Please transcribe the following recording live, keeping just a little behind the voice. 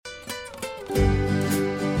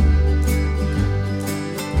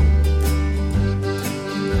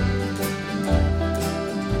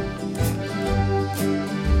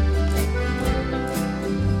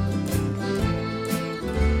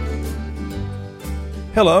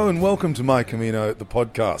Hello and welcome to My Camino, the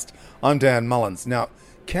podcast. I'm Dan Mullins. Now,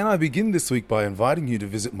 can I begin this week by inviting you to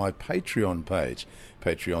visit my Patreon page?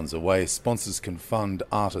 Patreon's a way sponsors can fund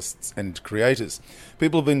artists and creators.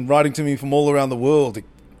 People have been writing to me from all around the world,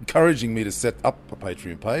 encouraging me to set up a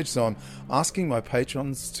Patreon page, so I'm asking my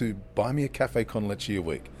patrons to buy me a cafe con leche a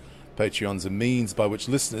week. Patreon's a means by which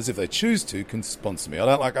listeners, if they choose to, can sponsor me. I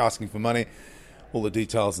don't like asking for money. All the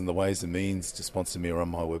details and the ways and means to sponsor me are on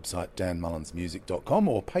my website, danmullinsmusic.com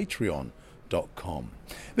or patreon.com.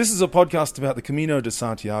 This is a podcast about the Camino de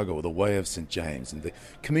Santiago, or the Way of St. James, and the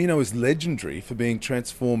Camino is legendary for being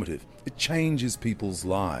transformative. It changes people's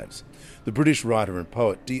lives. The British writer and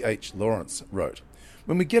poet D.H. Lawrence wrote,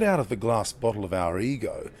 "When we get out of the glass bottle of our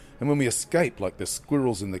ego, and when we escape like the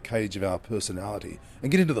squirrels in the cage of our personality,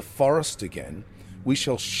 and get into the forest again, we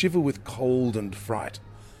shall shiver with cold and fright.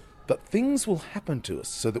 But things will happen to us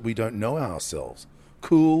so that we don't know ourselves.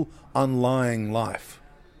 Cool, unlying life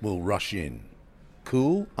will rush in."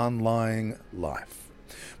 Cool, unlying life.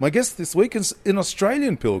 My guest this week is an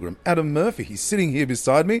Australian pilgrim, Adam Murphy. He's sitting here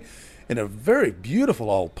beside me in a very beautiful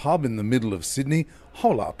old pub in the middle of Sydney.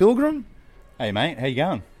 Hola, pilgrim. Hey, mate. How you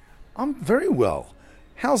going? I'm very well.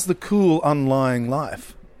 How's the cool, unlying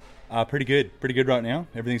life? Pretty good. Pretty good right now.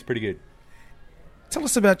 Everything's pretty good. Tell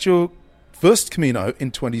us about your first Camino in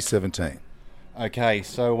 2017. Okay,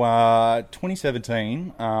 so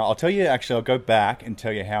 2017, I'll tell you, actually, I'll go back and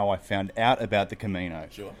tell you how I found out about the Camino.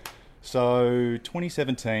 Sure. So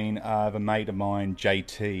 2017, I have a mate of mine,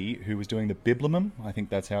 JT, who was doing the Biblimum, I think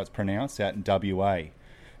that's how it's pronounced, out in WA.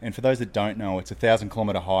 And for those that don't know, it's a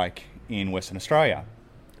 1,000-kilometre hike in Western Australia.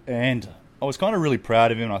 And I was kind of really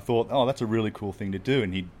proud of him, and I thought, oh, that's a really cool thing to do,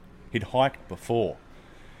 and he'd hiked before.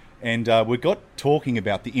 And we got talking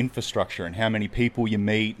about the infrastructure and how many people you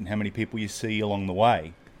meet and how many people you see along the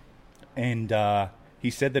way. And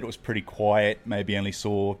he said that it was pretty quiet, maybe only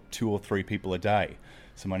saw 2 or 3 people a day.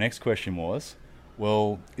 So my next question was,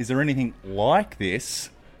 well, is there anything like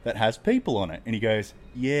this that has people on it? And he goes,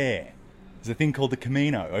 yeah, there's a thing called the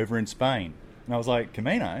Camino over in Spain. And I was like,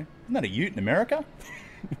 Camino? Isn't that a ute in America?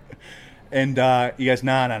 And he goes,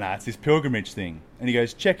 no, it's this pilgrimage thing. And he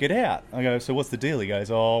goes, check it out. I go, so what's the deal? He goes,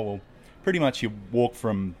 oh, well, pretty much you walk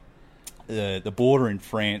from the border in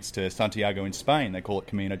France to Santiago in Spain. They call it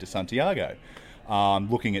Camino de Santiago.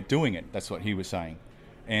 Looking at doing it, that's what he was saying.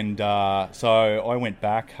 And so I went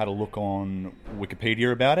back, had a look on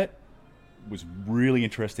Wikipedia about it, was really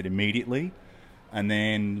interested immediately, and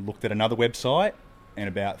then looked at another website, and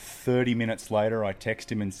about 30 minutes later I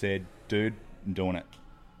texted him and said, dude, I'm doing it.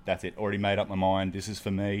 That's it. Already made up my mind. This is for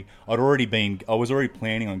me. I was already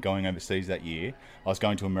planning on going overseas that year. I was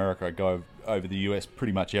going to America. I'd go over the US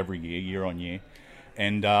pretty much every year on year.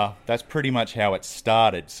 And that's pretty much how it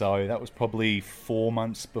started. So that was probably 4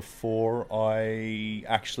 months before I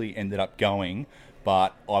actually ended up going.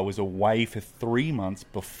 But I was away for 3 months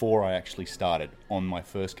before I actually started on my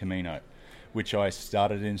first Camino, which I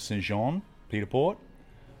started in St. Jean, Peter Port,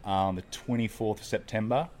 the 24th of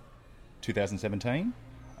September, 2017.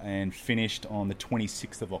 And finished on the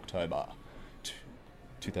 26th of October,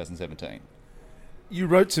 2017. You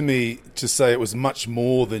wrote to me to say it was much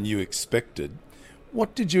more than you expected.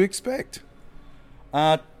 What did you expect?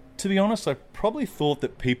 To be honest, I probably thought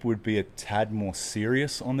that people would be a tad more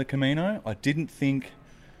serious on the Camino. I didn't think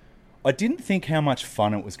how much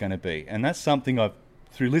fun it was going to be. And that's something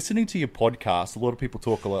through listening to your podcast, a lot of people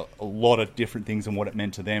talk a lot of different things and what it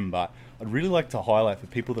meant to them, but I'd really like to highlight for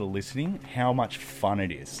people that are listening how much fun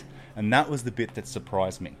it is. And that was the bit that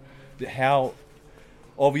surprised me. How,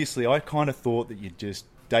 obviously, I kind of thought that you'd just,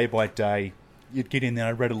 day by day, you'd get in there,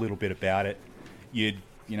 I read a little bit about it, you'd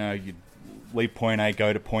leave point A,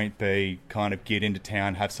 go to point B, kind of get into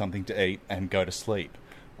town, have something to eat, and go to sleep.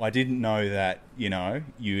 I didn't know that,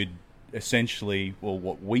 you'd essentially, well,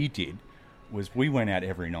 what we did was we went out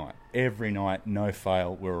every night, no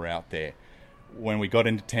fail, we were out there. When we got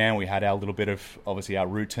into town, we had our little bit of, obviously, our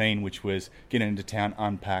routine, which was get into town,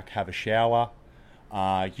 unpack, have a shower,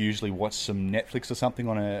 usually watch some Netflix or something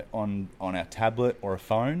on our tablet or a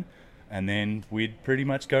phone, and then we'd pretty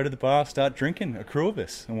much go to the bar, start drinking, a crew of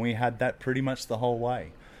us, and we had that pretty much the whole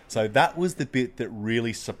way. So that was the bit that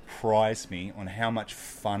really surprised me on how much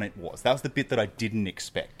fun it was. That was the bit that I didn't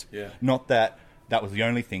expect. Yeah. Not that was the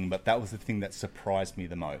only thing, but that was the thing that surprised me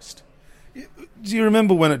the most. Do you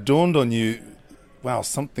remember when it dawned on you, wow,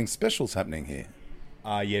 something special's happening here?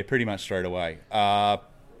 Yeah, pretty much straight away.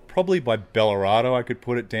 Probably by Bellarado I could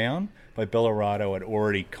put it down. By Bellarado I'd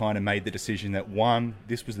already kind of made the decision that 1,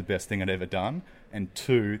 this was the best thing I'd ever done, and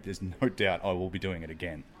 2, there's no doubt I will be doing it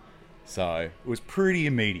again. So it was pretty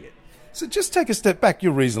immediate. So just take a step back.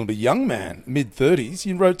 You're a reasonably young man, mid-30s.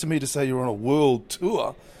 You wrote to me to say you're on a world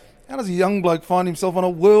tour. How does a young bloke find himself on a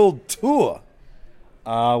world tour?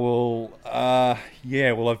 Well,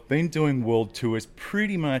 I've been doing world tours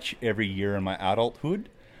pretty much every year in my adulthood.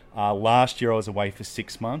 Last year I was away for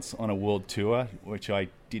 6 months on a world tour, which I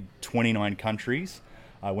did 29 countries.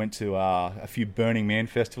 I went to a few Burning Man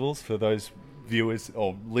festivals for those viewers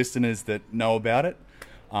or listeners that know about it.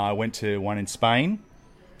 I went to one in Spain,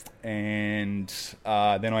 and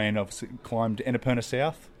then I climbed Annapurna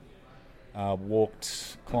South,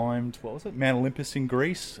 climbed Mount Olympus in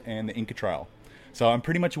Greece, and the Inca Trail. So I'm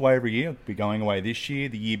pretty much away every year. I'll be going away this year.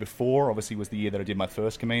 The year before, obviously, was the year that I did my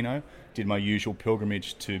first Camino. Did my usual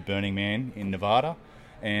pilgrimage to Burning Man in Nevada.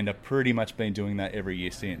 And I've pretty much been doing that every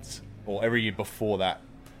year since. Or every year before that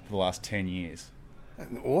for the last 10 years.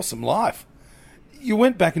 An awesome life. You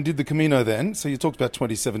went back and did the Camino then. So you talked about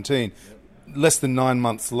 2017. Less than 9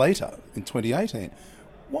 months later, in 2018.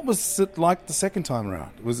 What was it like the second time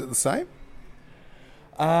around? Was it the same?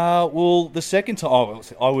 Well, the second time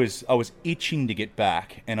I was itching to get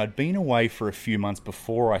back, and I'd been away for a few months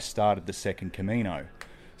before I started the second Camino.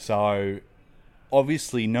 So,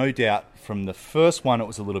 obviously, no doubt from the first one it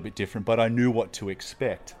was a little bit different, but I knew what to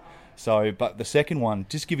expect. So, but the second one,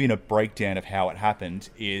 just giving a breakdown of how it happened,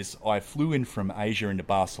 is I flew in from Asia into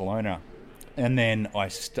Barcelona, and then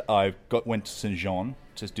I went to Saint-Jean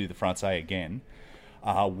to do the Francais again.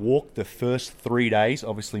 Walked the first 3 days,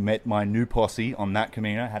 obviously met my new posse on that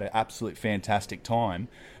Camino, had an absolute fantastic time.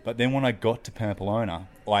 But then when I got to Pamplona,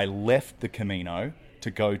 I left the Camino to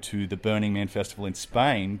go to the Burning Man Festival in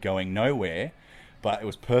Spain, going nowhere. But it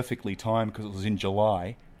was perfectly timed because it was in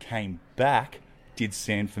July. Came back, did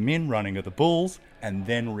San Fermin, running of the bulls, and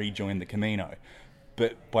then rejoined the Camino.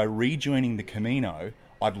 But by rejoining the Camino,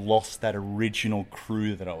 I'd lost that original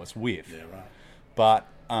crew that I was with. Yeah, right. But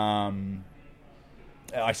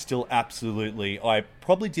I still I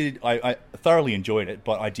thoroughly enjoyed it,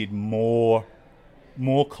 but I did more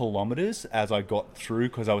kilometres as I got through,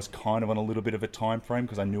 because I was kind of on a little bit of a time frame,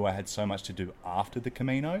 because I knew I had so much to do after the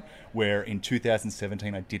Camino, where in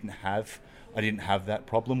 2017 I didn't have that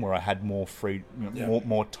problem, where I had more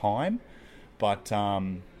more time. But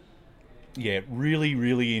really,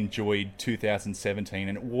 really enjoyed 2017,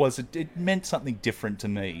 and it meant something different to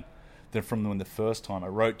me than from the first time. I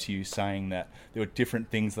wrote to you saying that there were different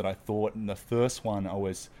things that I thought. In the first one,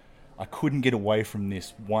 I couldn't get away from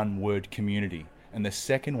this one-word community. And the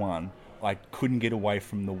second one, I couldn't get away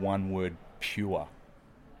from the one word pure.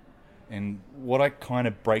 And what I kind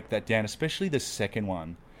of break that down, especially the second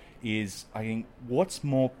one, is I think what's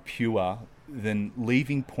more pure than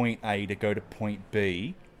leaving point A to go to point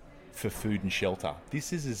B for food and shelter?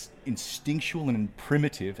 This is as instinctual and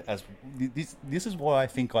primitive as this is why I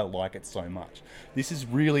think I like it so much. This is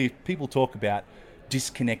really, people talk about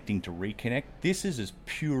disconnecting to reconnect. This is as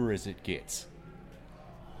pure as it gets.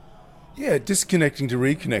 Yeah, disconnecting to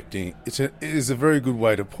reconnecting is a very good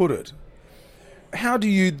way to put it. How do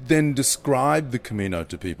you then describe the Camino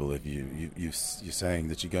to people? If you're saying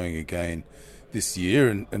that you're going again this year,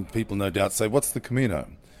 and people no doubt say, what's the Camino?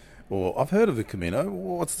 Or, I've heard of the Camino,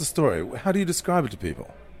 what's the story? How do you describe it to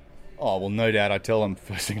people? Oh, well, no doubt I tell them,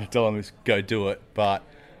 first thing I tell them is go do it. But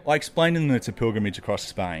I explain to them that it's a pilgrimage across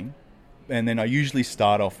Spain. And then I usually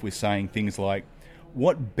start off with saying things like,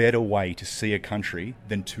 what better way to see a country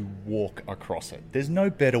than to walk across it? There's no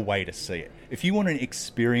better way to see it. If you want to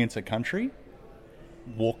experience a country,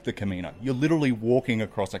 walk the Camino. You're literally walking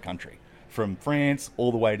across a country from France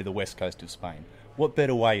all the way to the west coast of Spain. What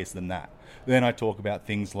better way is than that? Then I talk about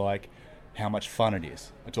things like how much fun it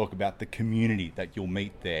is. I talk about the community that you'll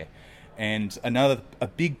meet there. And a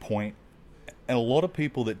big point, and a lot of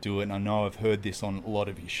people that do it, and I know I've heard this on a lot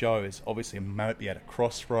of your shows, obviously it might be at a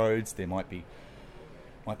crossroads, there might be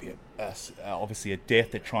obviously a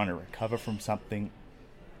death, they're trying to recover from something.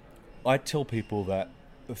 I tell people that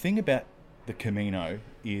the thing about the Camino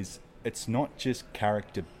is it's not just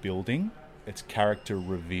character building, it's character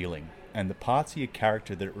revealing. And the parts of your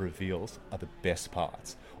character that it reveals are the best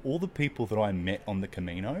parts. All the people that I met on the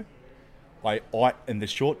Camino, I in the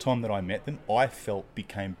short time that I met them, I felt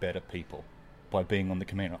became better people by being on the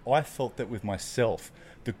Camino. I felt that with myself,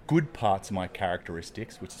 the good parts of my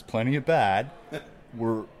characteristics, which is plenty of bad,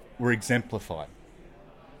 were exemplified.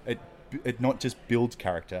 It not just builds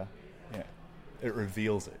character, it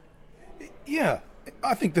reveals it. Yeah,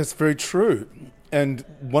 I think that's very true. And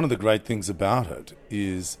one of the great things about it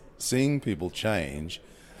is seeing people change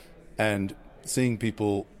and seeing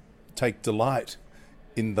people take delight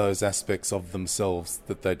in those aspects of themselves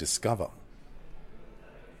that they discover.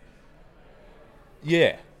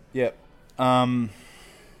 Yeah.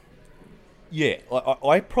 Yeah,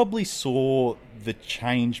 I probably saw the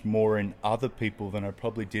change more in other people than I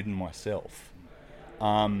probably did in myself.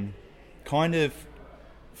 Kind of,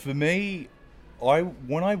 for me,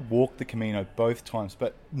 when I walked the Camino both times,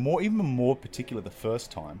 but even more particular the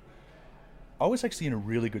first time, I was actually in a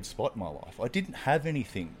really good spot in my life. I didn't have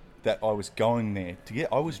anything that I was going there to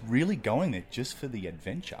get. I was really going there just for the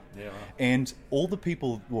adventure. Yeah. And all the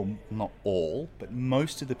people, well, not all, but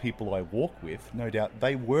most of the people I walk with, no doubt,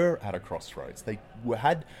 they were at a crossroads. They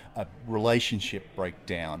had a relationship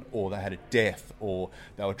breakdown, or they had a death, or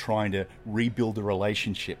they were trying to rebuild a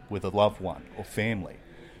relationship with a loved one or family.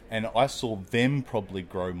 And I saw them probably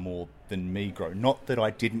grow more than me grow. Not that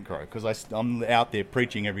I didn't grow, because I'm out there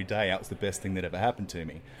preaching every day. That was the best thing that ever happened to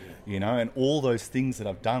me. Yeah. You know, and all those things that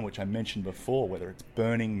I've done, which I mentioned before, whether it's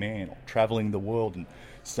Burning Man or traveling the world and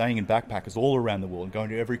staying in backpackers all around the world and going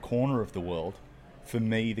to every corner of the world, for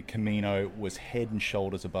me, the Camino was head and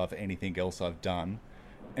shoulders above anything else I've done.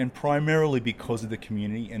 And primarily because of the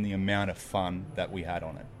community and the amount of fun that we had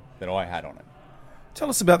on it, that I had on it. Tell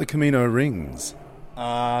us about the Camino rings.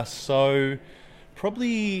 So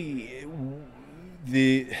probably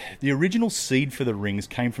the original seed for the rings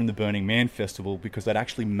came from the Burning Man Festival, because they'd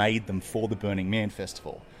actually made them for the Burning Man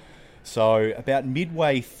Festival. So about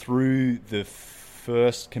midway through the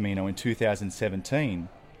first Camino in 2017,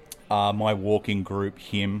 my walking group,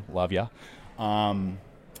 love ya,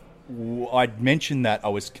 I'd mentioned that I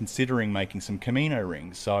was considering making some Camino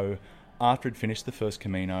rings. So after I'd finished the first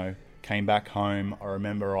Camino, came back home, I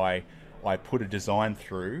remember I put a design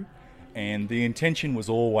through, and the intention was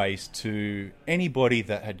always to anybody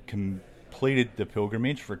that had completed the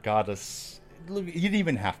pilgrimage, regardless. Look, you didn't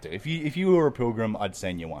even have to. If you were a pilgrim, I'd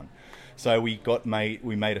send you one. So we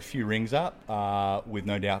made a few rings up with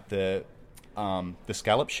no doubt the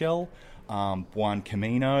scallop shell, one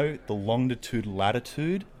Camino, the longitude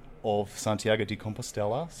latitude of Santiago de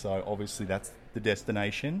Compostela. So obviously that's the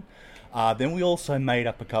destination. Then we also made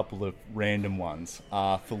up a couple of random ones.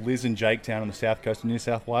 For Liz and Jake down on the south coast of New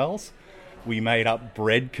South Wales, we made up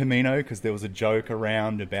bread Camino, because there was a joke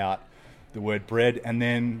around about the word bread. And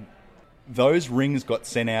then those rings got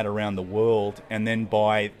sent out around the world. And then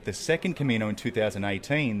by the second Camino in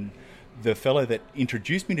 2018, the fellow that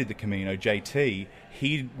introduced me to the Camino, JT,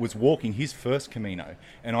 he was walking his first Camino.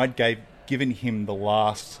 And I'd given him the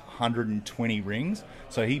last 120 rings.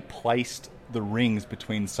 So he placed the rings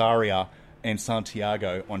between Sarria and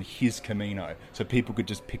Santiago on his Camino, so people could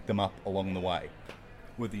just pick them up along the way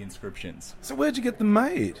with the inscriptions. So where'd you get them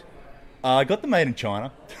made? I got them made in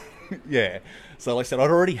China. Yeah. So like I said,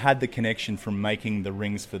 I'd already had the connection from making the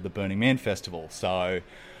rings for the Burning Man Festival. So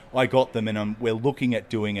I got them, and we're looking at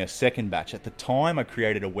doing a second batch. At the time, I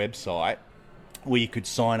created a website where you could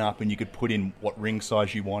sign up and you could put in what ring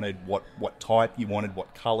size you wanted, what type you wanted,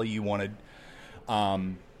 what colour you wanted.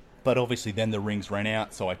 But obviously then the rings ran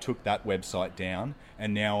out, so I took that website down,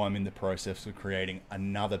 and now I'm in the process of creating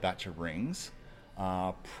another batch of rings,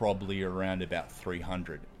 probably around about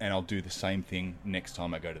 300. And I'll do the same thing next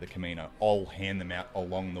time I go to the Camino. I'll hand them out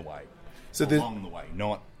along the way. So along the way,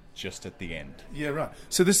 not just at the end. Yeah, right.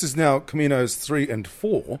 So this is now Caminos 3 and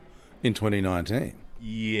 4 in 2019.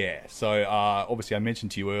 Yeah. So obviously I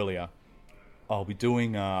mentioned to you earlier, I'll be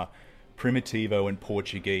doing Primitivo and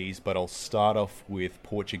Portuguese, but I'll start off with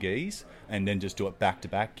Portuguese and then just do it back to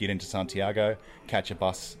back, get into Santiago, catch a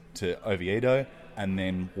bus to Oviedo, and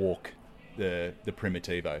then walk the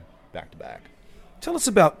Primitivo back to back. Tell us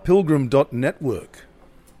about pilgrim.network.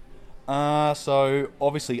 So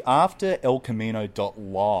obviously after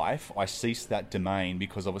elcamino.life, I ceased that domain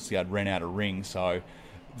because obviously I'd ran out of rings. So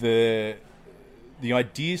the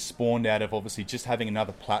idea spawned out of obviously just having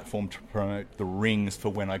another platform to promote the rings for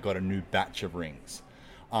when I got a new batch of rings.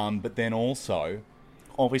 But then also,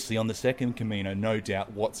 obviously on the second Camino, no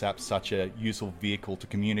doubt WhatsApp's such a useful vehicle to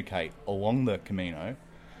communicate along the Camino.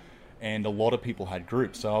 And a lot of people had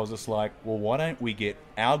groups. So I was just like, well, why don't we get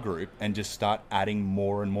our group and just start adding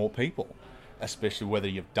more and more people? Especially whether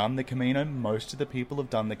you've done the Camino. Most of the people have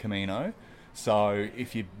done the Camino. So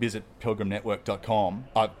if you visit pilgrimnetwork.com,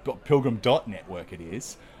 pilgrim.network it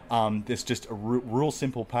is, there's just a real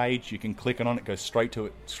simple page. You can click on it, goes straight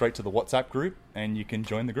to the WhatsApp group, and you can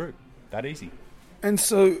join the group. That easy. And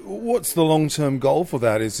so what's the long-term goal for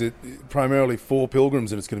that? Is it primarily for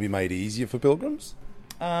pilgrims and it's going to be made easier for pilgrims?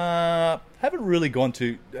 Haven't really gone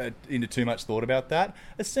into too much thought about that.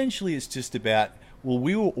 Essentially, it's just about, well,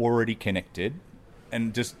 we were already connected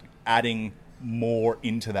and just adding more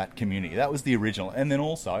into that community. That was the original. And then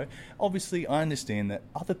also, obviously, I understand that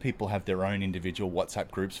other people have their own individual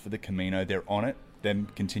WhatsApp groups for the Camino. They're on it them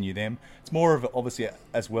continue them. It's more of obviously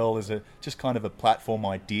as well as a just kind of a platform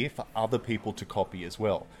idea for other people to copy as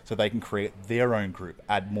well, so they can create their own group,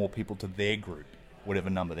 add more people to their group, whatever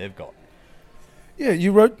number they've got. Yeah,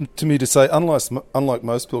 you wrote to me to say, unlike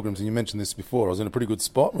most pilgrims, and you mentioned this before, I was in a pretty good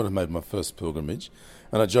spot when I made my first pilgrimage,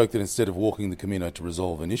 and I joked that instead of walking the Camino to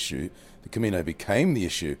resolve an issue, the Camino became the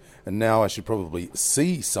issue, and now I should probably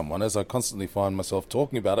see someone, as I constantly find myself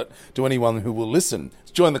talking about it, to anyone who will listen.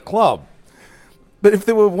 Join the club. But if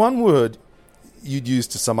there were one word you'd use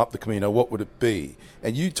to sum up the Camino, what would it be?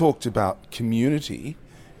 And you talked about community.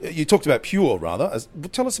 You talked about pure, rather.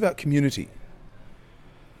 Tell us about community.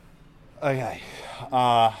 Okay.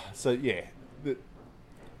 So yeah,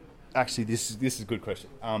 actually, this is a good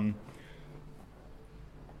question.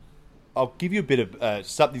 I'll give you a bit of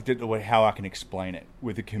something to how I can explain it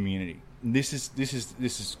with the community. This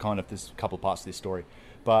is kind of this couple of parts of this story,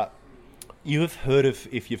 but you have heard of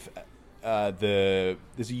there's a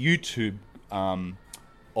YouTube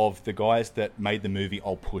of the guys that made the movie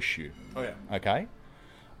I'll Push You. Oh yeah. Okay.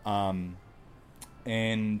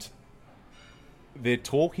 And they're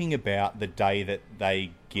talking about the day that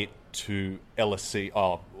they get to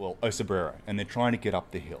Osabrero, and they're trying to get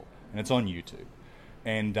up the hill, and it's on YouTube.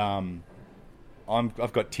 And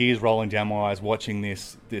I've got tears rolling down my eyes watching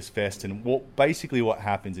this fest. And what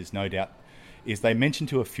happens is, no doubt, is they mention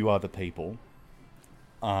to a few other people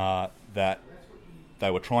that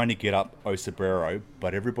they were trying to get up Osabrero,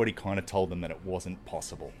 but everybody kind of told them that it wasn't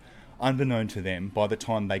possible. Unbeknown to them, by the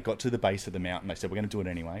time they got to the base of the mountain, they said, we're going to do it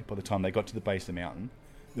anyway. By the time they got to the base of the mountain,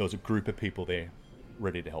 there was a group of people there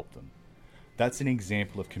ready to help them. That's an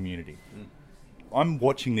example of community. I'm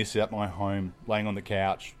watching this at my home, laying on the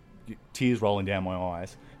couch, tears rolling down my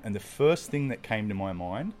eyes, and the first thing that came to my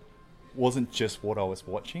mind wasn't just what I was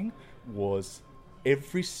watching, was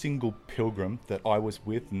every single pilgrim that I was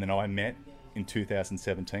with and that I met in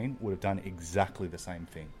 2017 would have done exactly the same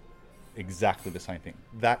thing. Exactly the same thing.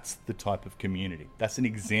 That's the type of community. That's an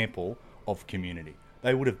example of community.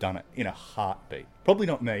 They would have done it in a heartbeat. Probably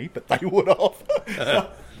not me, but they would have.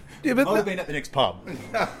 Yeah, but I would have been at the next pub.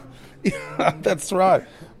 Yeah, that's right.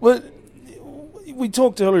 Well, we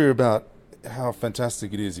talked earlier about how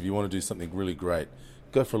fantastic it is if you want to do something really great.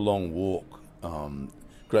 Go for a long walk.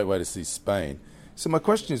 Great way to see Spain. So my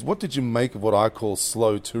question is, what did you make of what I call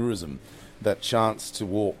slow tourism? That chance to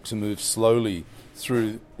walk, to move slowly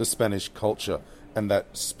through the Spanish culture and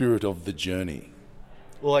that spirit of the journey.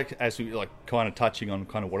 Well, as we kind of touching on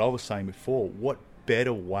kind of what I was saying before, what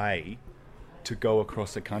better way to go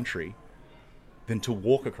across a country than to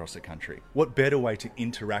walk across a country? What better way to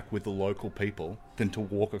interact with the local people than to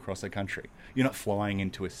walk across a country? You're not flying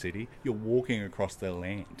into a city, you're walking across their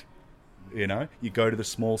land. You know, you go to the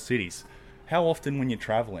small cities. How often when you're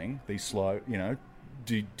traveling,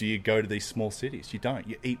 do you go to these small cities? You don't.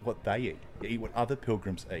 You eat what they eat. You eat what other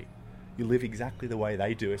pilgrims eat. You live exactly the way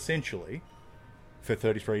they do, essentially, for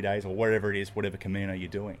 33 days or whatever it is, whatever Camino you're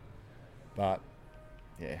doing. But,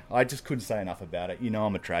 yeah, I just couldn't say enough about it. You know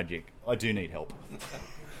I'm a tragic. I do need help.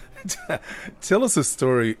 Tell us a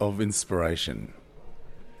story of inspiration.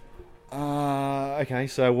 Okay,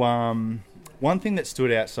 so one thing that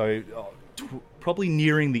stood out, probably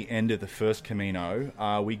nearing the end of the first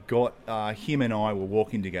Camino, we got, him and I were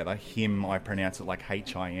walking together. Him, I pronounce it like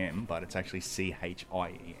H-I-M, but it's actually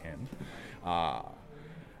C-H-I-E-M.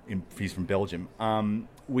 He's from Belgium.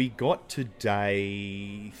 We got to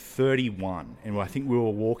day 31, and I think we were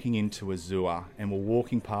walking into Azua, and we're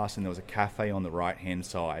walking past, and there was a cafe on the right-hand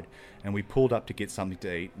side, and we pulled up to get something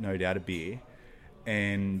to eat, no doubt a beer,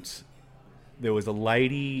 and there was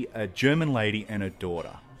a German lady and her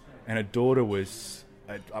daughter. And her daughter was,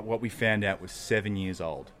 what we found out, was 7 years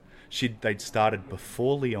old. They'd started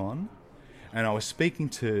before Leon, and I was speaking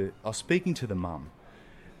to the mum,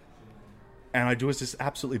 and I was just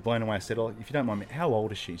absolutely blown away. I said, "Oh, if you don't mind me, how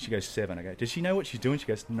old is she?" She goes, 7. I go, "Does she know what she's doing?" She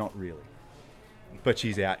goes, "Not really, but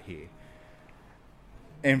she's out here."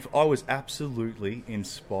 And I was absolutely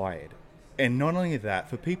inspired. And not only that,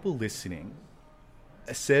 for people listening,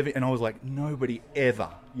 7, and I was like, nobody ever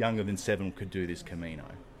younger than 7 could do this Camino.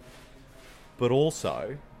 But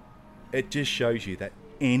also, it just shows you that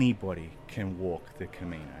anybody can walk the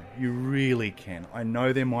Camino. You really can. I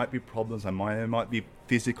know there might be problems. There might be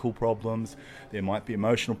physical problems. There might be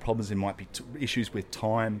emotional problems. There might be issues with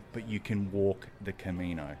time. But you can walk the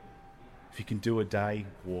Camino. If you can do a day,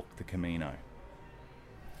 walk the Camino.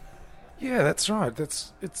 Yeah, that's right.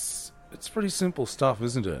 It's pretty simple stuff,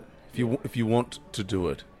 isn't it? If you want to do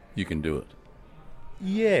it, you can do it.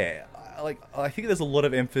 Yeah. I think there's a lot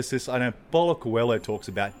of emphasis. I know Paulo Coelho talks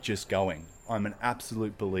about just going. I'm an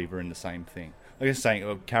absolute believer in the same thing. I guess saying,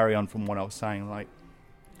 or carry on from what I was saying, like,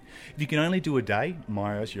 if you can only do a day,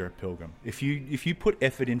 my eyes, you're a pilgrim. If you put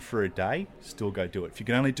effort in for a day, still go do it. If you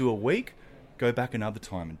can only do a week, go back another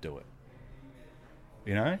time and do it.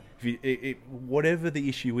 You know, whatever the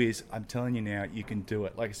issue is, I'm telling you now, you can do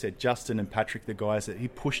it. Like I said, Justin and Patrick, the guys that he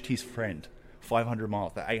pushed his friend 500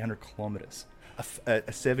 miles, the 800 kilometers. A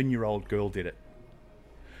 7-year-old girl did it.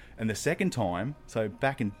 And the second time, so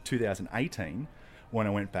back in 2018, when I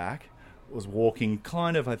went back, I was walking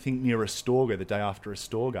kind of, I think, near Astorga the day after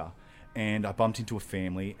Astorga, and I bumped into a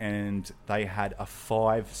family, and they had a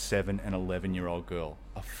 5, 7, and 11-year-old girl.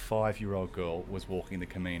 A 5-year-old girl was walking the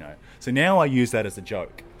Camino. So now I use that as a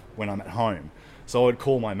joke when I'm at home. So I would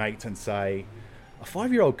call my mates and say, a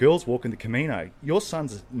 5-year-old girl's walking the Camino. Your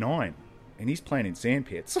son's 9, and he's playing in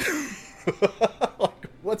sandpits. Like,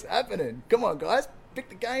 what's happening? Come on, guys, pick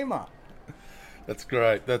the game up. That's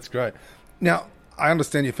great. That's great. Now, I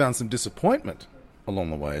understand you found some disappointment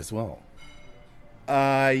along the way as well.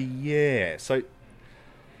 Yeah. So,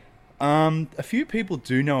 a few people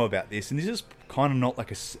do know about this, and this is kind of not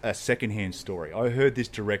like a second-hand story. I heard this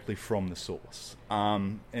directly from the source,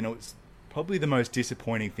 and it was probably the most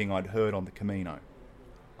disappointing thing I'd heard on the Camino.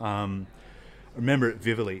 I remember it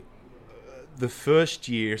vividly. The first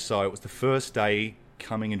year, so it was the first day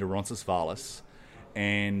coming into Roncesvalles,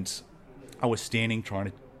 and I was standing trying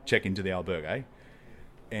to check into the albergue,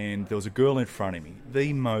 and there was a girl in front of me,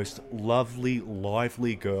 the most lovely,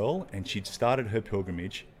 lively girl, and she'd started her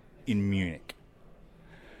pilgrimage in Munich.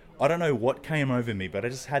 I don't know what came over me, but I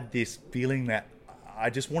just had this feeling that I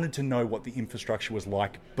just wanted to know what the infrastructure was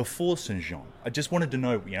like before Saint-Jean. I just wanted to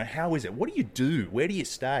know, how is it? What do you do? Where do you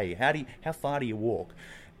stay? How far do you walk?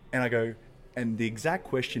 And I go, and the exact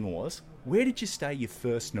question was, where did you stay your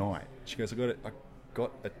first night? She goes, I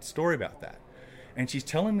got a story about that. And she's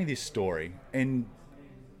telling me this story, and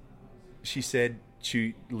she said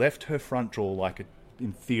she left her front door like,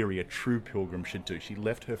 in theory, a true pilgrim should do. She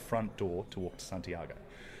left her front door to walk to Santiago.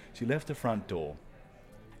 She left her front door,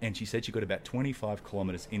 and she said she got about 25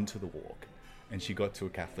 kilometres into the walk, and she got to a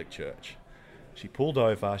Catholic church. She pulled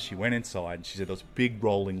over, she went inside, and she said there was a big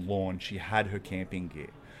rolling lawn. She had her camping gear.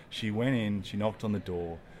 She went in, she knocked on the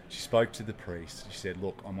door, she spoke to the priest. She said,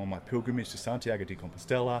 look, I'm on my pilgrimage to Santiago de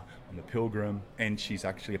Compostela, I'm a pilgrim, and she's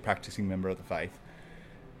actually a practicing member of the faith.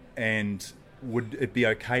 And would it be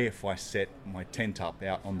okay if I set my tent up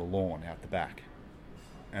out on the lawn out the back?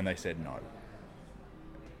 And they said no.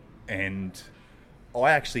 And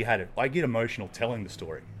I actually I get emotional telling the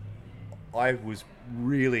story. I was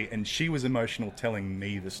really, and she was emotional telling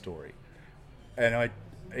me the story. And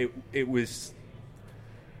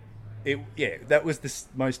that was the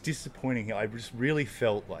most disappointing. I just really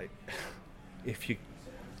felt like, if you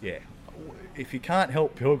can't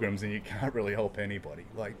help pilgrims, then you can't really help anybody.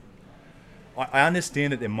 Like, I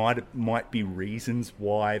understand that there might be reasons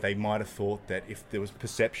why they might have thought that if there was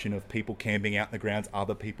perception of people camping out in the grounds,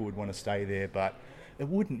 other people would want to stay there, but it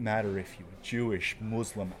wouldn't matter if you were Jewish,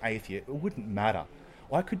 Muslim, atheist. It wouldn't matter.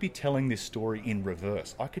 I could be telling this story in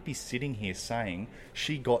reverse. I could be sitting here saying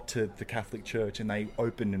she got to the Catholic Church and they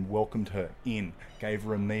opened and welcomed her in, gave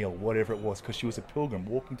her a meal, whatever it was, because she was a pilgrim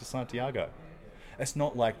walking to Santiago. It's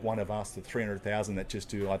not like one of us, the 300,000 that just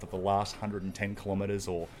do either the last 110 kilometres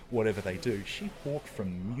or whatever they do. She walked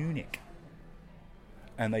from Munich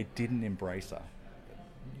and they didn't embrace her.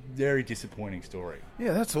 Very disappointing story.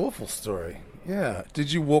 Yeah, that's an awful story. Yeah.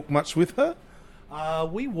 Did you walk much with her?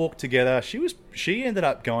 We walked together. She ended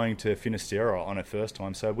up going to Finisterre on her first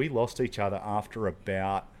time, so we lost each other after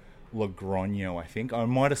about Logroño, I think. I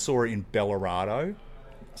might have saw her in Belorado.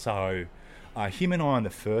 So him and I on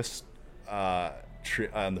the first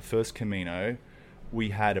on the first Camino,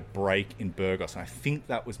 we had a break in Burgos, and I think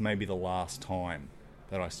that was maybe the last time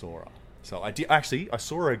that I saw her. So I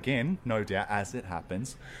saw her again, no doubt, as it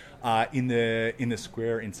happens, in the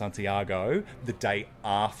square in Santiago the day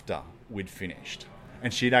after we'd finished,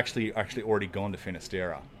 and she'd actually already gone to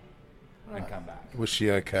Finisterre and come back. Was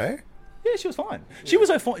she okay? Yeah, she was fine. She was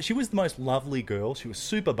so fine. She was the most lovely girl. She was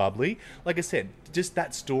super bubbly. Like I said, just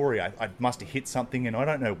that story, I must have hit something, and I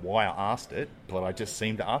don't know why I asked it, but I just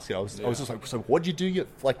seemed to ask it. I was just like, so what'd you do?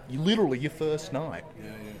 Literally your first night.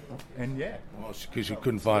 Yeah. And yeah. Well, because you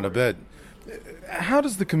couldn't find a bed. How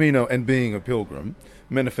does the Camino and being a pilgrim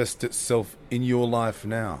manifest itself in your life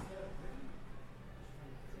now?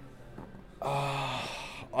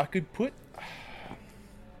 I could put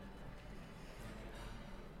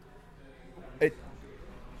it.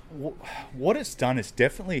 What it's done is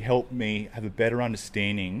definitely helped me have a better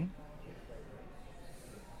understanding.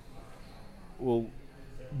 Well,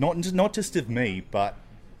 not just of me, but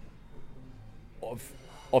of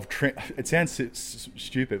it sounds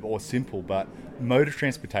stupid or simple, but mode of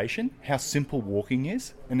transportation, how simple walking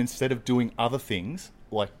is, and instead of doing other things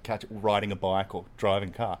like riding a bike or driving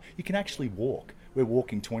a car, you can actually walk. We're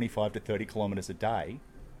walking 25 to 30 kilometres a day.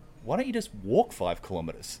 Why don't you just walk 5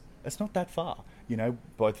 kilometres? It's not that far. You know,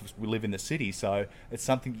 both of us, we live in the city, so it's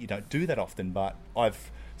something you don't do that often. But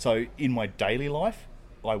so in my daily life,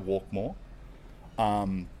 I walk more.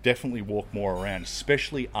 Definitely walk more around,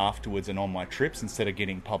 especially afterwards and on my trips. Instead of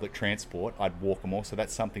getting public transport, I'd walk more. So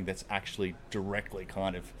that's something that's actually directly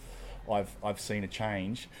kind of, I've seen a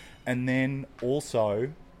change. And then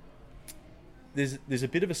also, there's a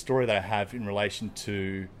bit of a story that I have in relation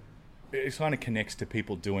to, it kind of connects to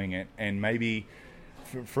people doing it, and maybe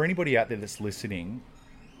for anybody out there that's listening,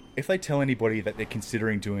 if they tell anybody that they're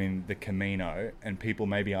considering doing the Camino and people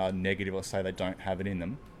maybe are negative or say they don't have it in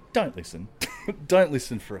them, don't listen. Don't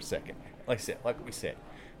listen for a second. Like we said,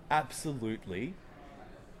 absolutely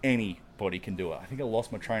anybody can do it. I think I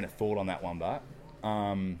lost my train of thought on that one, but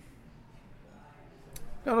no,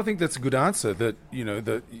 I think that's a good answer. That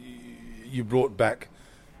that you brought back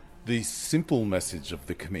the simple message of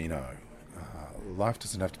the Camino. Life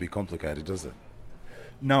doesn't have to be complicated, does it?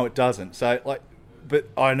 No, it doesn't. So but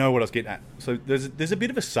I know what I was getting at. So there's a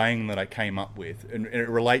bit of a saying that I came up with, and it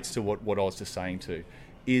relates to what I was just saying too.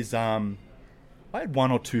 Is I had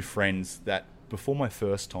 1 or 2 friends that before my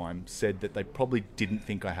first time said that they probably didn't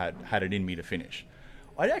think I had it in me to finish.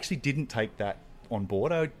 I actually didn't take that on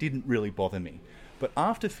board. It didn't really bother me. But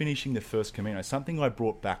after finishing the first Camino, something I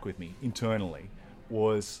brought back with me internally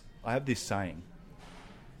was, I have this saying: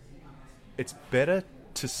 it's better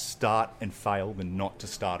to start and fail than not to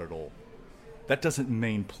start at all. That doesn't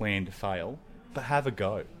mean plan to fail, but have a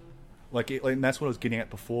go. And that's what I was getting at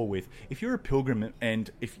before with, if you're a pilgrim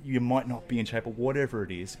and if you might not be in shape or whatever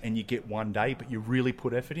it is, and you get one day, but you really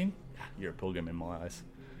put effort in, you're a pilgrim in my eyes.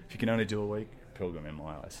 If you can only do a week, pilgrim in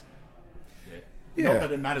my eyes. Yeah. Not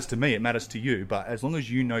that it matters to me, it matters to you, but as long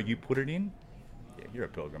as you know you put it in, yeah, you're a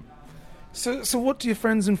pilgrim. So what do your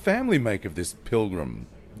friends and family make of this pilgrim,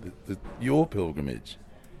 your pilgrimage?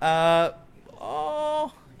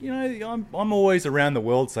 I'm always around the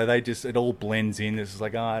world, so it all blends in. It's just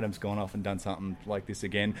like, Adam's gone off and done something like this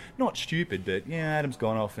again. Not stupid, but yeah, Adam's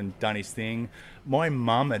gone off and done his thing. My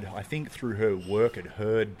mum I think through her work, had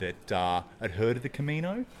heard of the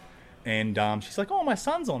Camino, and she's like, oh, my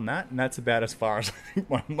son's on that, and that's about as far as I think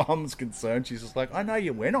my mum's concerned. She's just like, I know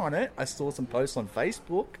you went on it. I saw some posts on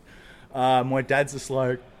Facebook. My dad's just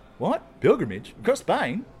like, what? Pilgrimage? Across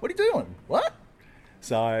Spain? What are you doing? What?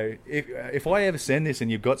 So if I ever send this and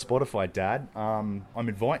you've got Spotify, Dad, I'm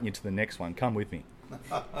inviting you to the next one. Come with me.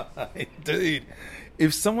 Indeed.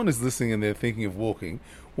 If someone is listening and they're thinking of walking,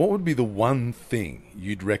 what would be the one thing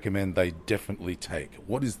you'd recommend they definitely take?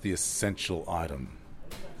 What is the essential item?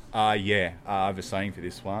 I have a saying for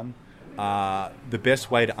this one. The best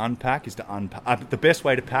way to unpack is to unpack. The best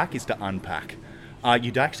way to pack is to unpack.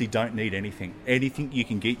 You actually don't need anything. Anything you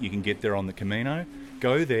can get there on the Camino.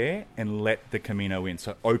 Go there and let the Camino in.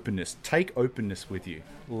 So openness. Take openness with you.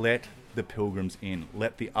 Let the pilgrims in.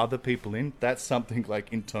 Let the other people in. That's something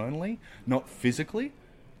like internally, not physically.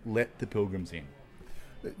 Let the pilgrims in.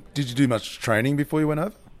 Did you do much training before you went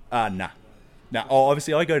over? Nah. Now,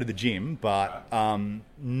 obviously, I go to the gym, but no,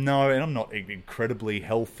 and I'm not an incredibly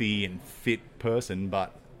healthy and fit person,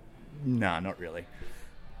 but no, not really.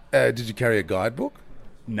 Did you carry a guidebook?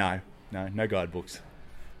 No guidebooks.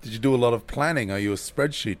 Did you do a lot of planning? Are you a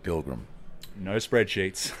spreadsheet pilgrim? No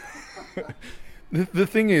spreadsheets. The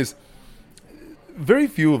thing is, very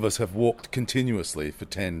few of us have walked continuously for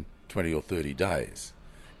 10, 20 or 30 days.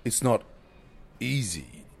 It's not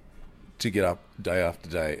easy to get up day after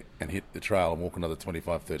day and hit the trail and walk another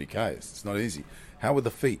 25, 30 Ks. It's not easy. How were the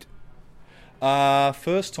feet?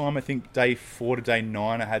 First time, I think day 4 to day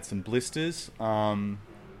 9, I had some blisters. And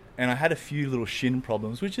I had a few little shin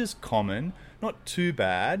problems, which is common. Not too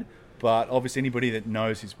bad, but obviously anybody that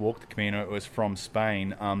knows who's walked the Camino or is from Spain,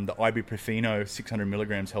 the ibuprofeno 600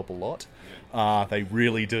 milligrams help a lot. They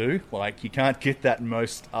really do. You can't get that in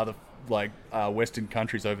most other Western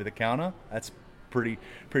countries over the counter. That's pretty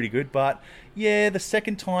good. But yeah, the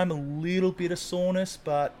second time a little bit of soreness,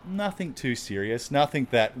 but nothing too serious. Nothing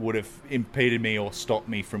that would have impeded me or stopped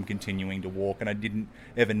me from continuing to walk. And I didn't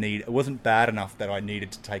ever it wasn't bad enough that I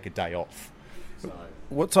needed to take a day off. So,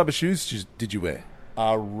 what type of shoes did you wear?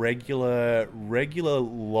 Regular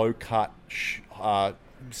low cut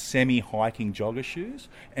semi-hiking jogger shoes.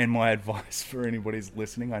 And my advice for anybody who's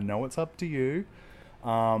listening, I know it's up to you.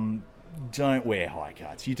 Don't wear high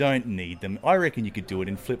cuts. You don't need them. I reckon you could do it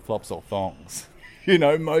in flip-flops or thongs.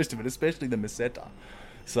 Most of it, especially the Meseta.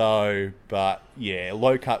 So, but yeah,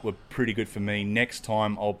 low cut were pretty good for me. Next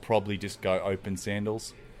time, I'll probably just go open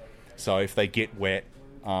sandals. So if they get wet,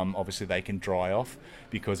 obviously they can dry off.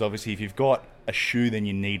 Because obviously, if you've got a shoe, then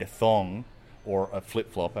you need a thong or a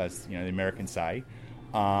flip flop, as the Americans say.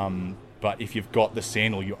 But if you've got the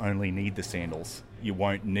sandal, you only need the sandals. You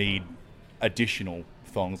won't need additional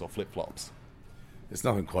thongs or flip flops. There's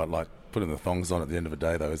nothing quite like putting the thongs on at the end of a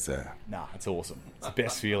day, though, is there? Nah, it's awesome. It's the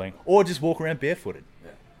best feeling. Or just walk around barefooted.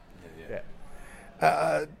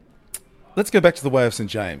 Yeah. Let's go back to the Way of St.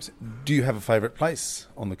 James. Do you have a favourite place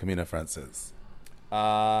on the Camino Frances?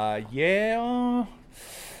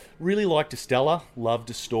 Really liked Estella. Loved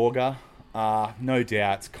Astorga. No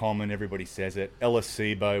doubt, it's common. Everybody says it. El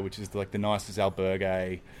Acebo, which is the nicest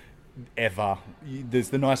albergue ever. There's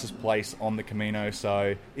the nicest place on the Camino.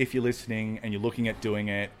 So if you're listening and you're looking at doing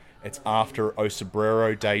it, it's after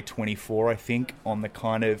Osobrero Day 24, I think, on the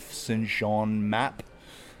kind of St. Jean map.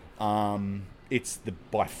 It's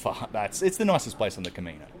it's the nicest place on the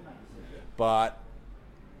Camino. But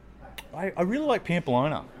I really like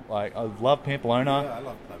Pamplona. I love Pamplona. Yeah, I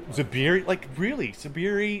love Pamplona.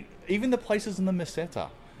 Zabiri, even the places in the Meseta. Yeah.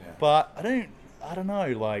 But I don't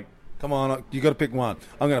know, Come on, you got to pick one.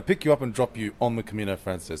 I'm going to pick you up and drop you on the Camino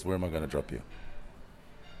Frances. Where am I going to drop you?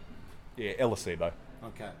 Yeah, El Acebo.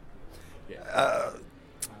 Okay. Yeah.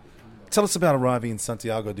 Tell us about arriving in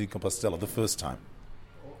Santiago de Compostela the first time.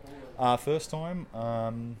 First time,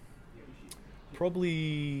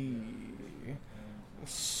 probably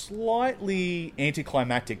slightly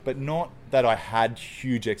anticlimactic, but not that I had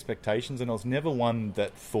huge expectations, and I was never one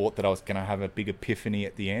that thought that I was going to have a big epiphany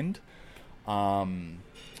at the end. But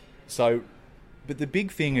the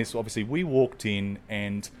big thing is, obviously, we walked in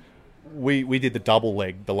and we did the double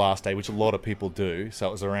leg the last day, which a lot of people do. So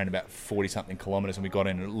it was around about 40-something kilometres, and we got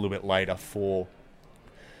in a little bit later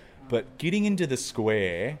But getting into the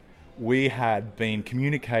square, we had been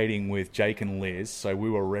communicating with Jake and Liz, so we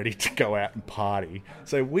were ready to go out and party.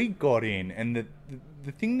 So we got in, and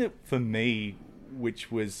the thing that, for me,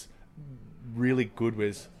 which was really good,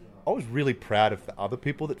 was I was really proud of the other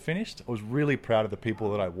people that finished. I was really proud of the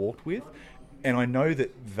people that I walked with. And I know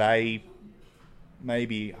that they,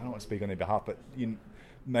 maybe, I don't want to speak on their behalf, but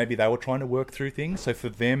maybe they were trying to work through things. So for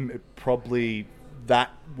them,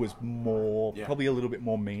 that was more, probably a little bit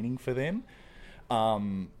more meaning for them.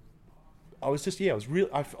 I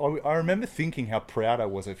remember thinking how proud I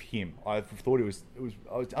was of him. I thought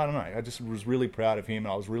I don't know, I just was really proud of him,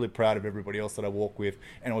 and I was really proud of everybody else that I walked with,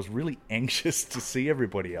 and I was really anxious to see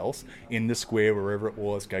everybody else in the square, wherever it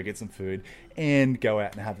was, go get some food, and go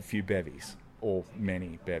out and have a few bevies, or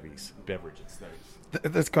many beverages.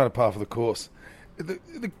 That's kind of par for the course.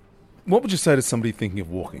 What would you say to somebody thinking of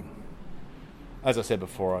walking? As I said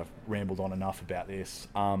before, I've rambled on enough about this.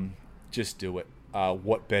 Just do it.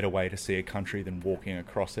 What better way to see a country than walking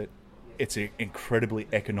across it? It's an incredibly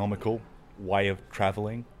economical way of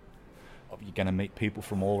travelling. You're going to meet people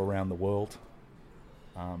from all around the world.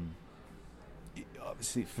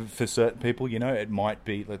 Obviously, for certain people, it might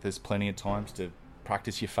be that there's plenty of times to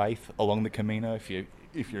practice your faith along the Camino if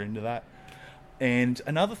you're into that. And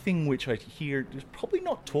another thing which I hear is probably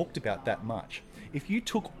not talked about that much. If you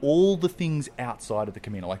took all the things outside of the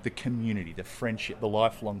Camino, like the community, the friendship, the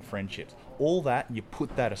lifelong friendships, all that, you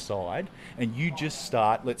put that aside, and you just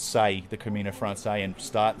start, let's say, the Camino Frances, and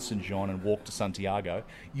start in St. Jean and walk to Santiago,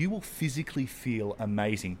 you will physically feel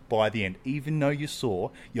amazing by the end. Even though you're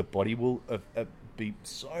sore, your body will be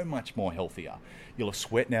so much more healthier. You'll have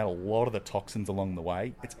sweating out a lot of the toxins along the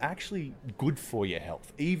way. It's actually good for your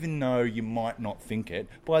health, even though you might not think it.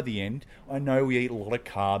 By the end, I know we eat a lot of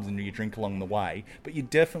carbs and you drink along the way, but you're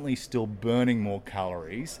definitely still burning more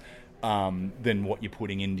calories than what you're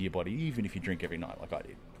putting into your body, even if you drink every night like I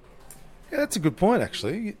did. Yeah, that's a good point,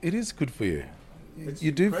 actually. It is good for you.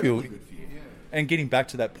 You do feel good for you. Yeah. And getting back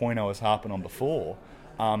to that point I was harping on before,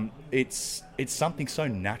 it's something so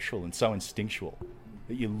natural and so instinctual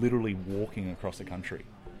that you're literally walking across the country.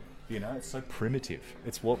 It's so primitive.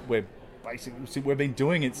 It's what we've been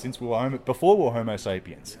doing it since before we were Homo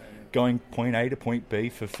sapiens, going point A to point B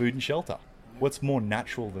for food and shelter. What's more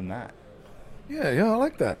natural than that? Yeah, I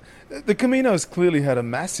like that. The Camino's clearly had a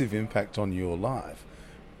massive impact on your life.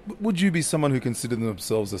 Would you be someone who considered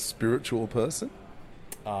themselves a spiritual person?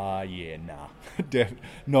 Not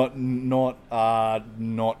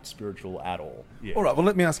spiritual at all. Yeah. All right, well,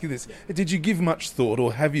 let me ask you this. Did you give much thought,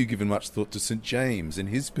 or have you given much thought to St. James and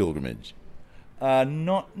his pilgrimage?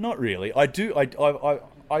 Not really. I do.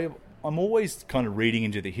 I'm always kind of reading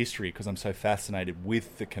into the history because I'm so fascinated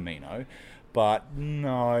with the Camino. But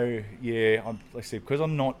no, yeah, because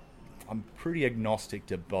I'm pretty agnostic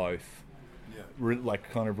to both. like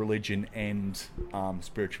kind of religion and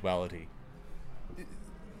spirituality.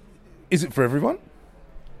 Is it for everyone?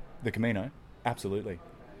 The Camino, absolutely.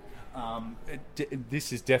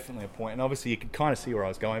 This is definitely a point, and obviously you can kind of see where I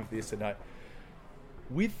was going with this. And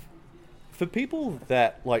for people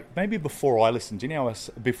that, like, maybe before I listened,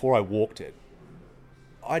 before I walked it,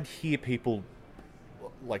 I'd hear people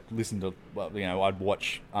like listen to, I'd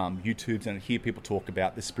watch YouTubes and I'd hear people talk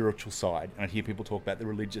about the spiritual side, and I'd hear people talk about the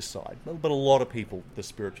religious side, but a lot of people the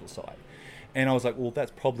spiritual side, and I was like, well,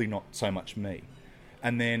 that's probably not so much me.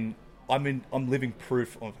 And then I'm living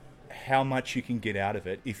proof of how much you can get out of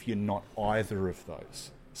it if you're not either of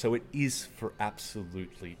those. So it is for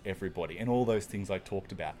absolutely everybody, and all those things I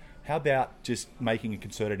talked about. How about just making a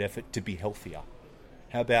concerted effort to be healthier?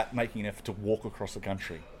 How about making an effort to walk across the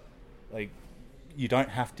country? Like, you don't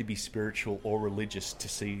have to be spiritual or religious to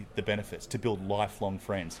see the benefits, to build lifelong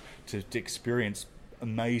friends, to experience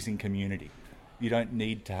amazing community. You don't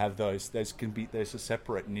need to have those. Those are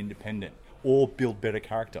separate and independent, or build better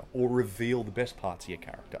character, or reveal the best parts of your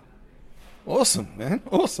character. Awesome, man.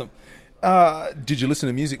 Awesome. Did you listen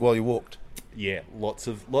to music while you walked? Yeah, lots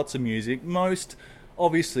of music. Most,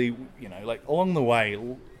 obviously, like along the way,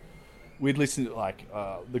 we'd listen to, like,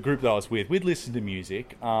 the group that I was with, we'd listen to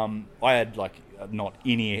music. I had, like, not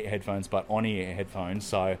in-ear headphones, but on-ear headphones,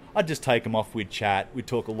 so I'd just take them off, we'd chat, we'd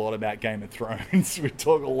talk a lot about Game of Thrones, we'd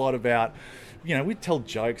talk a lot about, we'd tell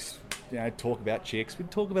jokes, talk about chicks, we'd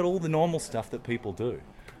talk about all the normal stuff that people do.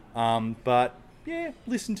 But, yeah,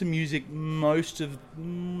 listen to music most of,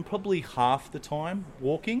 probably half the time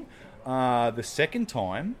walking. The second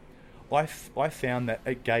time, I found that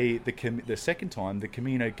the second time, the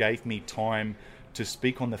Camino gave me time to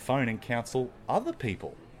speak on the phone and counsel other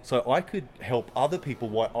people. So I could help other people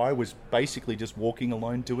while I was basically just walking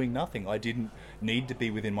alone doing nothing. I didn't need to be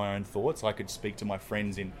within my own thoughts. I could speak to my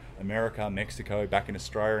friends in America, Mexico, back in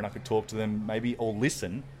Australia, and I could talk to them maybe, or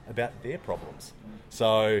listen about their problems.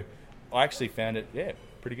 So I actually found it,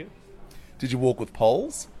 pretty good. Did you walk with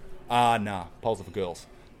poles? Nah, poles are for girls.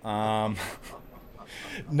 No.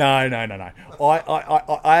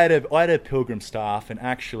 I had a pilgrim staff, and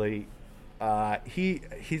actually, I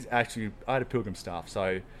had a pilgrim staff.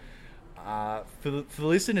 So, for the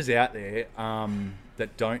listeners out there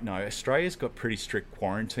that don't know, Australia's got pretty strict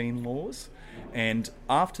quarantine laws. And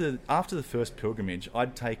after the first pilgrimage,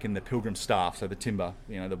 I'd taken the pilgrim staff, so the timber,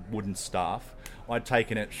 the wooden staff. I'd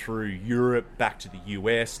taken it through Europe, back to the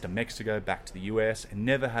US, to Mexico, back to the US, and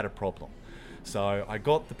never had a problem. So I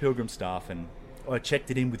got the pilgrim staff and I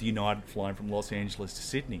checked it in with United flying from Los Angeles to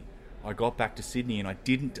Sydney. I got back to Sydney and I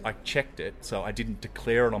checked it, so I didn't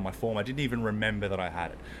declare it on my form. I didn't even remember that I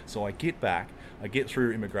had it. So I get back, I get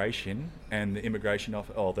through immigration, and the immigration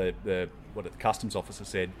the customs officer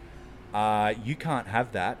said, you can't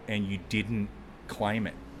have that, and you didn't claim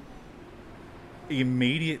it.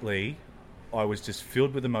 Immediately, I was just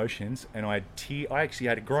filled with emotions, and I actually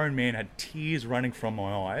had a grown man, had tears running from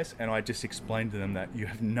my eyes, and I just explained to them that you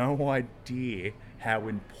have no idea how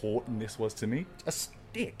important this was to me. A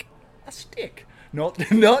stick, not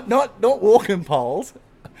walking poles,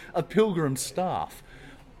 a pilgrim staff.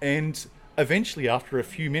 And eventually, after a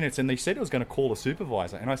few minutes, and they said it was going to call a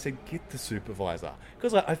supervisor, and I said, get the supervisor,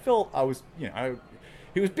 because I felt I was,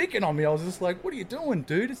 he was picking on me. I was just like, what are you doing,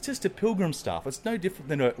 dude? It's just a pilgrim staff. It's no different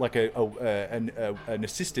than an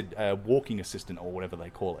assisted walking assistant, or whatever they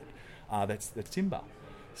call it. That's timber.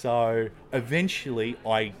 So eventually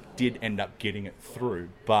I did end up getting it through,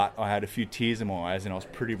 but I had a few tears in my eyes, and I was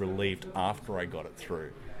pretty relieved after I got it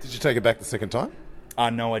through. Did you take it back the second time?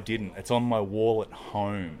 No, I didn't. It's on my wall at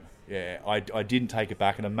home. Yeah, I didn't take it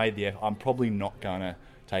back, and I made the effort. I'm probably not going to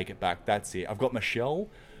take it back. That's it. I've got my shell,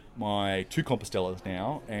 my 2 Compostellas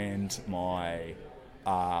now, and my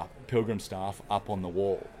pilgrim staff up on the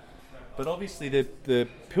wall. But obviously the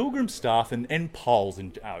pilgrim staff and poles,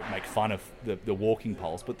 and make fun of the walking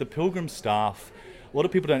poles, but the pilgrim staff, a lot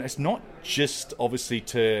of people don't. It's not just obviously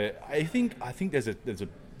to. I think there's a.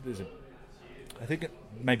 I think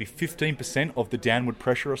maybe 15% of the downward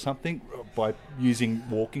pressure or something by using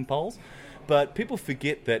walking poles. But people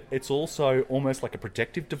forget that it's also almost like a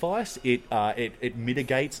protective device. It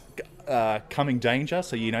mitigates coming danger.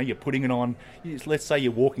 So, you're putting it on, let's say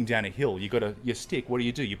you're walking down a hill, you got your stick, what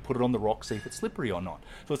do? You put it on the rock, see if it's slippery or not.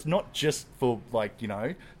 So it's not just for,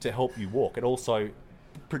 to help you walk. It also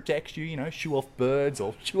protects you, shoo off birds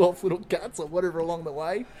or shoo off little cats or whatever along the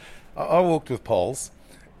way. I walked with poles,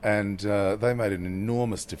 and they made an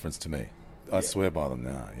enormous difference to me. I swear by them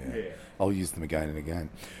now, yeah. I'll use them again and again.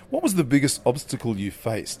 What was the biggest obstacle you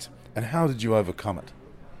faced, and how did you overcome it?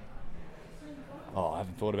 Oh, I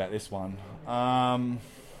haven't thought about this one.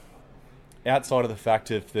 outside of the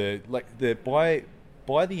fact of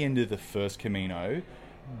by the end of the first Camino,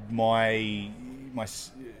 my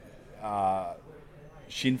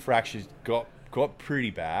shin fractures got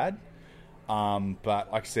pretty bad.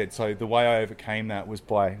 But like I said, so the way I overcame that was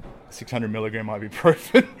by 600 milligram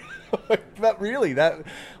ibuprofen. But really,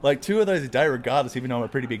 like 2 of those a day, regardless, even though I'm a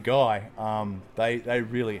pretty big guy, they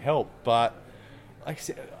really help. But like I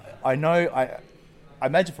said, I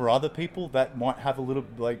imagine for other people that might have a little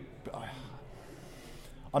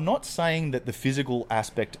I'm not saying that the physical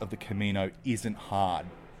aspect of the Camino isn't hard,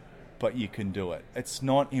 but you can do it. It's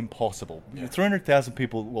not impossible. Yeah. 300,000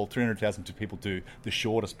 people do the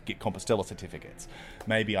shortest get Compostela certificates.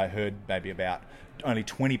 Maybe I heard about only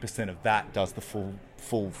 20% of that does the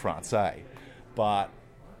full Francais. But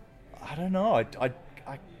I don't know. I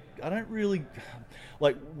don't really...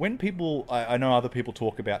 Like, when people... I know other people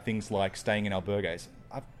talk about things like staying in albergues.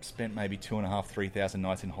 I've spent maybe 2,500, 3,000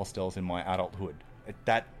 nights in hostels in my adulthood.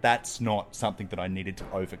 That's not something that I needed to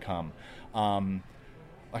overcome. Like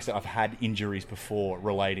I said, I've had injuries before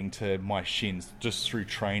relating to my shins just through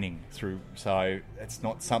training. So it's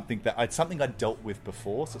not something it's something I dealt with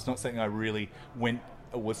before. So it's not something I really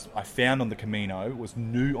I found on the Camino, was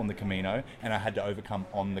new on the Camino, and I had to overcome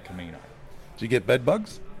on the Camino. Did you get bed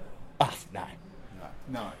bugs?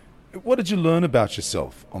 No. What did you learn about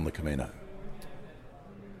yourself on the Camino?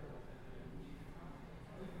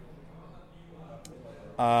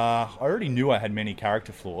 I already knew I had many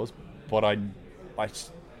character flaws, but I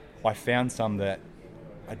found some that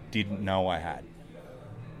I didn't know I had.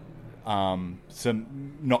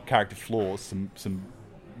 Some not character flaws, some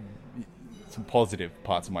positive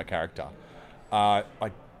parts of my character.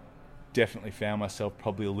 I definitely found myself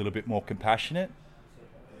probably a little bit more compassionate.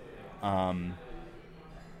 And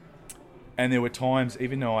there were times,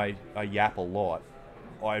 even though I yap a lot,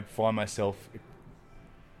 I'd find myself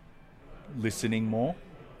listening more,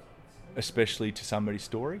 especially to somebody's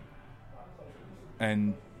story,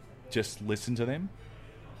 and just listen to them.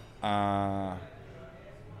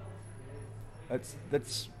 That's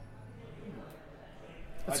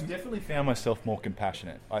I definitely found myself more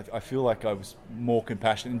compassionate. I feel like I was more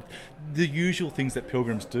compassionate. The usual things that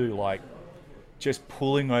pilgrims do, like just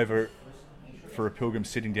pulling over for a pilgrim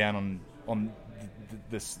sitting down on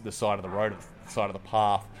the side of the road, the side of the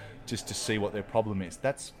path, just to see what their problem is.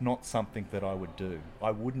 That's not something that I would do.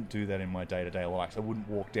 I wouldn't do that in my day-to-day life. I wouldn't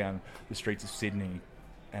walk down the streets of Sydney,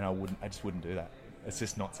 and I just wouldn't do that. It's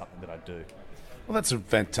just not something that I'd do. Well, that's a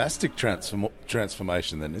fantastic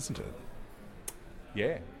transformation then, isn't it?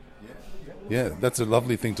 Yeah. Yeah, that's a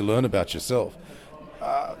lovely thing to learn about yourself.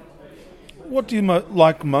 What do you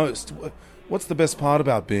like most? What's the best part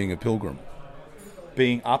about being a pilgrim?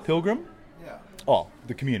 Being a pilgrim? Yeah. Oh,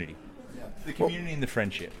 the community. Yeah. The community and the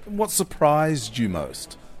friendship. What surprised you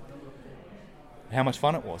most? How much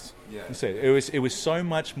fun it was. Yeah. You said it was so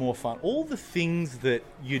much more fun. All the things that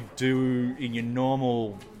you do in your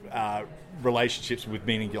normal relationships with,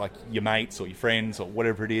 meaning like your mates or your friends or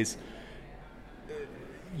whatever it is,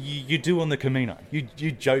 you do on the Camino.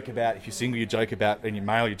 You joke about, if you're single, you joke about, and you're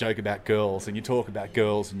male, you joke about girls, and you talk about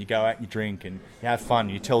girls, and you go out and you drink, and you have fun,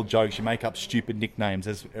 you tell jokes, you make up stupid nicknames,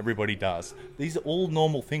 as everybody does. These are all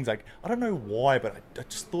normal things. Like, I don't know why, but I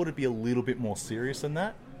just thought it'd be a little bit more serious than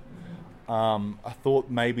that. I thought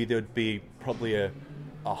maybe there would be probably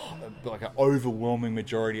like an overwhelming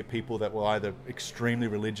majority of people that were either extremely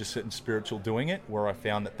religious and spiritual doing it, where I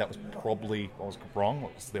found that was probably, I was wrong,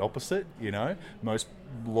 it was the opposite,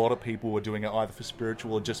 a lot of people were doing it either for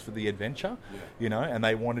spiritual or just for the adventure, and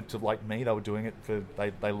they wanted to, like me, they were doing it for,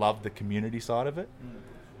 they loved the community side of it,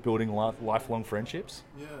 building lifelong friendships.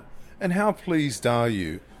 Yeah. And how pleased are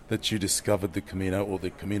you that you discovered the Camino, or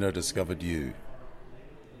the Camino discovered you?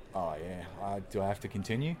 Oh, yeah. Do I have to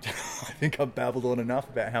continue? I think I've babbled on enough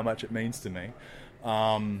about how much it means to me.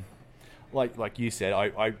 Like you said,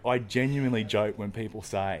 I genuinely joke when people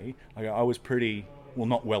say, I was pretty, well,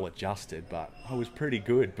 not well-adjusted, but I was pretty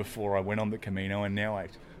good before I went on the Camino, and now I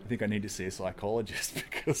think I need to see a psychologist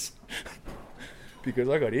because I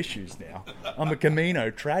got issues now. I'm a Camino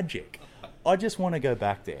tragic. I just want to go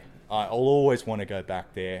back there. I'll always want to go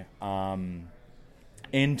back there, and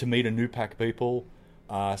to meet a new pack of people.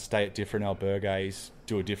 Stay at different albergues,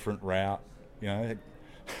 do a different route. It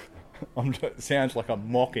sounds like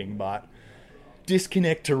I'm mocking, but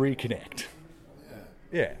disconnect to reconnect.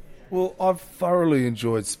 Yeah. Well, I've thoroughly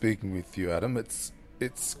enjoyed speaking with you, Adam.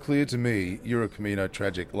 It's clear to me you're a Camino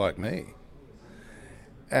tragic like me.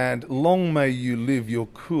 And long may you live your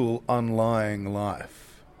cool, unlying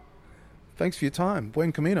life. Thanks for your time.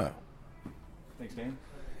 Buen Camino. Thanks, Dan.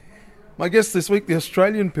 My guest this week, the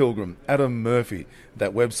Australian pilgrim, Adam Murphy.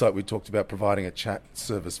 That website we talked about providing a chat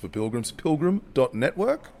service for pilgrims,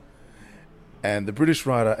 pilgrim.network. And the British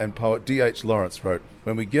writer and poet D.H. Lawrence wrote,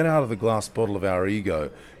 "When we get out of the glass bottle of our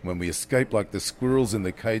ego, when we escape like the squirrels in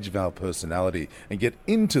the cage of our personality and get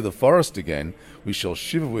into the forest again, we shall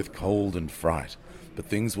shiver with cold and fright. But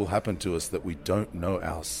things will happen to us that we don't know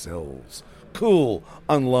ourselves. Cool,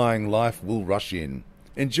 unlying life will rush in.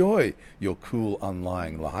 Enjoy your cool,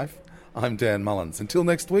 unlying life." I'm Dan Mullins. Until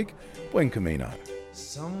next week, buen camino.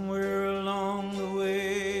 Somewhere along the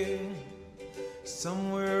way,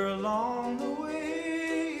 somewhere along the